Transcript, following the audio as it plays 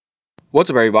What's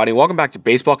up, everybody? Welcome back to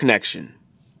Baseball Connection.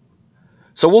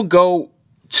 So we'll go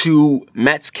to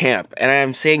Mets camp, and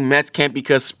I'm saying Mets camp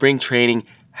because spring training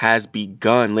has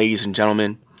begun, ladies and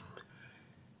gentlemen.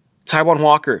 Taijuan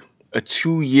Walker, a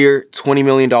 2-year, $20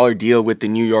 million deal with the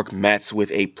New York Mets with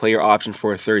a player option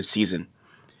for a third season.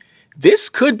 This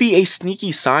could be a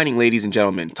sneaky signing, ladies and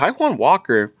gentlemen. Taijuan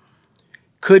Walker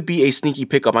could be a sneaky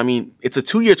pickup. I mean, it's a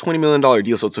 2-year, $20 million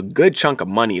deal, so it's a good chunk of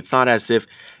money. It's not as if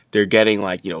they're getting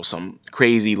some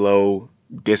crazy low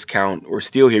discount or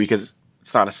steal here, because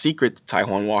it's not a secret that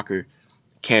Taijuan Walker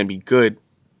can be good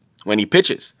when he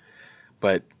pitches.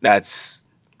 But that's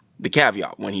the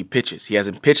caveat, when he pitches. He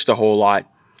hasn't pitched a whole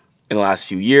lot in the last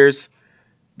few years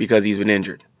because he's been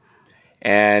injured.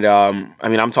 And,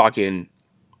 I'm talking,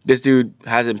 this dude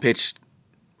hasn't pitched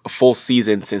a full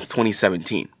season since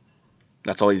 2017.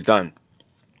 That's all he's done.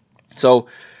 So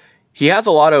he has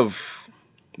a lot of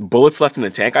bullets left in the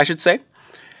tank, I should say,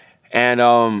 and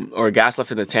or gas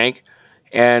left in the tank,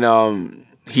 and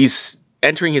he's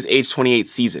entering his age 28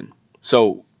 season.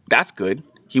 So that's good.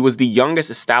 He was the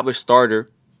youngest established starter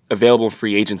available in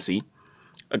free agency,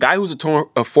 a guy who's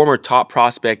a former top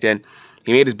prospect, and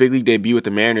he made his big league debut with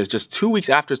the Mariners just 2 weeks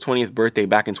after his 20th birthday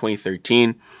back in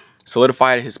 2013,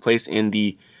 solidified his place in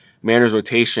the Mariners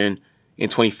rotation in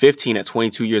 2015 at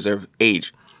 22 years of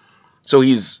age. So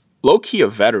he's low-key a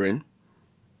veteran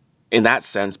in that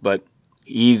sense, but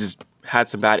he's had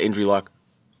some bad injury luck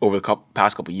over the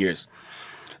past couple years.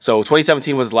 So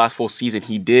 2017 was his last full season.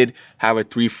 He did have a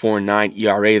 3.49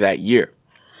 ERA that year.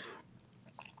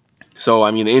 So,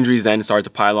 the injuries then started to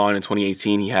pile on in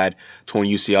 2018. He had torn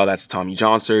UCL, that's Tommy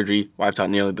John surgery, wiped out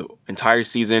nearly the entire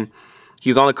season. He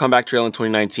was on the comeback trail in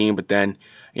 2019, but then,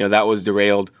 that was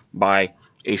derailed by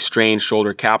a strained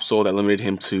shoulder capsule that limited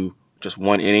him to just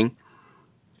one inning.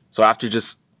 So after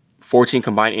just 14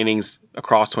 combined innings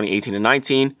across 2018 and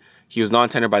 19, he was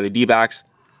non-tendered by the D-backs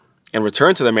and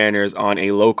returned to the Mariners on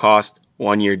a low-cost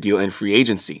 1-year deal in free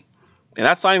agency. And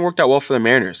that signing worked out well for the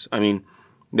Mariners.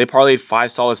 They parlayed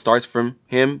 5 solid starts from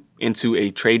him into a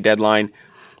trade deadline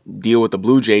deal with the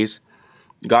Blue Jays,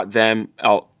 got them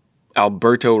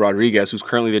Alberto Rodriguez, who's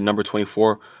currently the number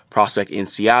 24 prospect in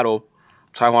Seattle.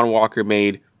 Taijuan Walker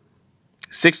made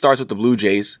 6 starts with the Blue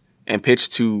Jays and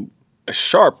pitched to a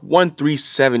sharp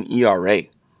 1.37 ERA.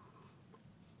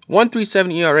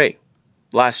 1.37 ERA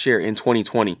last year in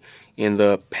 2020 in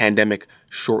the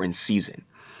pandemic-shortened season.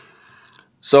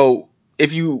 So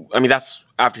that's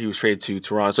after he was traded to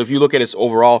Toronto. So if you look at his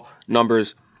overall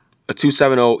numbers, a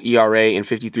 2.70 ERA in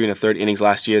 53 and a third innings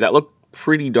last year, that looked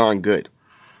pretty darn good.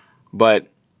 But,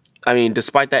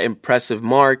 despite that impressive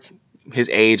mark, his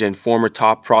age and former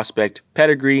top prospect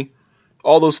pedigree,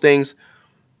 all those things,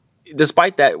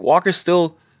 despite that, Walker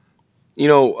still,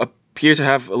 appears to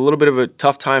have a little bit of a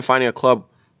tough time finding a club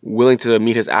willing to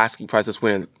meet his asking price this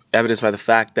winter, evidenced by the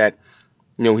fact that,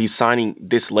 he's signing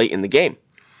this late in the game.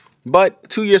 But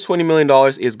 2 years, $20 million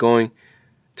is going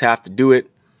to have to do it.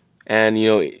 And,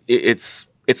 it's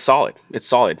solid. It's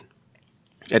solid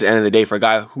at the end of the day for a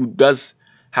guy who does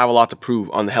have a lot to prove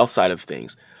on the health side of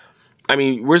things.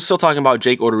 We're still talking about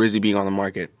Jake Odorizzi being on the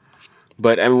market.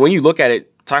 But, when you look at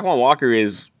it, Taijuan Walker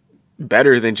is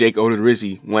better than Jake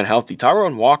Odorizzi when healthy.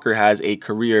 Taijuan Walker has a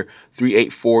career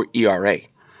 3.84 ERA.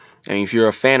 If you're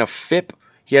a fan of FIP,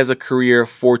 he has a career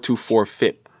 4.24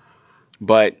 FIP.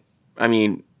 But,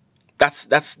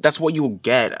 that's what you'll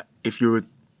get if you're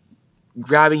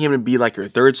grabbing him to be like your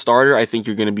third starter. I think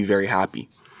you're going to be very happy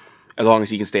as long as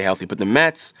he can stay healthy. But the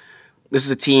Mets, this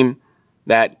is a team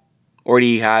that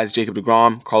already has Jacob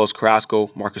deGrom, Carlos Carrasco,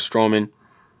 Marcus Stroman,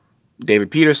 David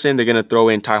Peterson. They're going to throw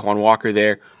in Taijuan Walker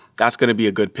there. That's going to be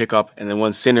a good pickup. And then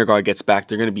once Syndergaard gets back,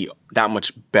 they're going to be that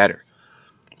much better.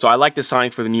 So I like the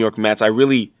signing for the New York Mets. I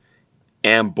really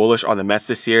am bullish on the Mets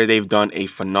this year. They've done a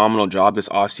phenomenal job this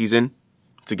offseason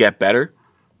to get better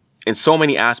in so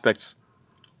many aspects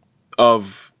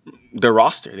of their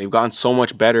roster. They've gotten so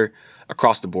much better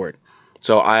across the board.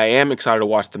 So I am excited to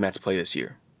watch the Mets play this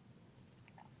year.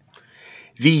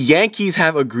 The Yankees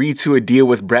have agreed to a deal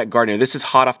with Brett Gardner. This is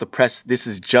hot off the press. This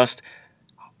is just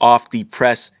off the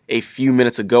press a few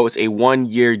minutes ago. It's a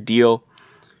 1-year deal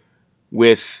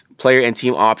with player and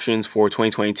team options for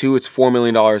 2022. It's $4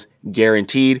 million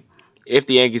guaranteed. If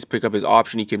the Yankees pick up his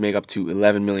option, he can make up to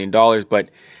 $11 million. But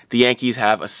the Yankees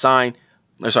have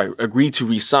agreed to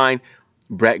re-sign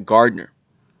Brett Gardner.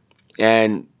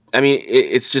 And,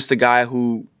 it's just a guy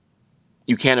who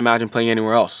you can't imagine playing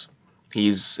anywhere else.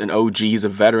 He's an OG. He's a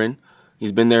veteran.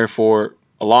 He's been there for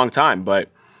a long time. But,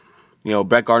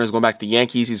 Brett Gardner's going back to the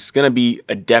Yankees. He's going to be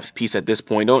a depth piece at this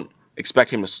point. Don't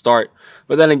expect him to start.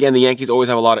 But then again, the Yankees always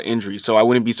have a lot of injuries, so I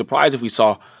wouldn't be surprised if we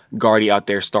saw Gardy out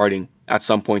there starting at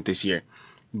some point this year.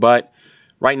 But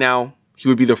right now, he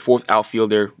would be the fourth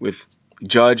outfielder with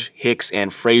Judge, Hicks,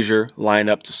 and Frazier lined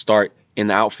up to start in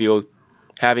the outfield.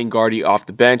 Having Gardy off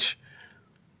the bench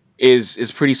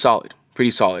is pretty solid.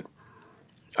 Pretty solid.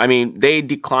 I mean, they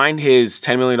declined his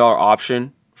 $10 million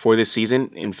option for this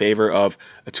season in favor of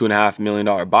a $2.5 million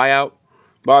buyout.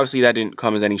 But obviously that didn't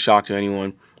come as any shock to anyone.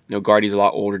 You know, Gardy's a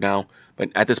lot older now, but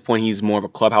at this point he's more of a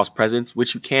clubhouse presence,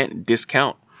 which you can't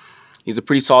discount. He's a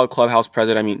pretty solid clubhouse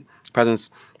presence.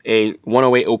 A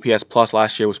 108 OPS plus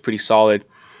last year was pretty solid.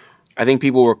 I think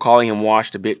people were calling him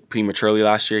washed a bit prematurely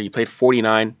last year. He played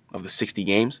 49 of the 60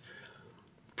 games.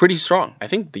 Pretty strong. I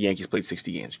think the Yankees played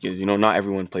 60 games. You know, not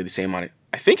everyone played the same amount.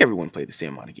 I think everyone played the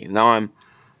same amount of games. Now I'm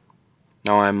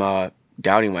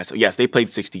doubting myself. Yes, they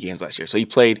played 60 games last year. So he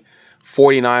played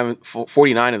 49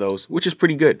 of those, which is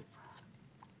pretty good.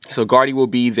 So Gardy will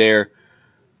be their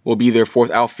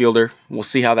fourth outfielder. We'll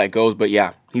see how that goes. But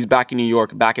yeah, he's back in New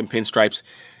York, back in pinstripes,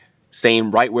 staying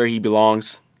right where he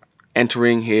belongs,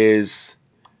 entering his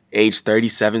age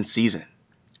 37 season.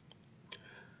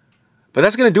 But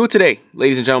that's going to do it today,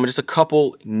 ladies and gentlemen. Just a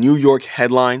couple New York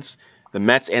headlines, the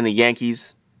Mets and the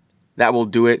Yankees. That will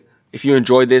do it. If you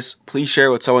enjoyed this, please share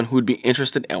it with someone who would be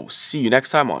interested, and we'll see you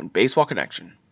next time on Baseball Connection.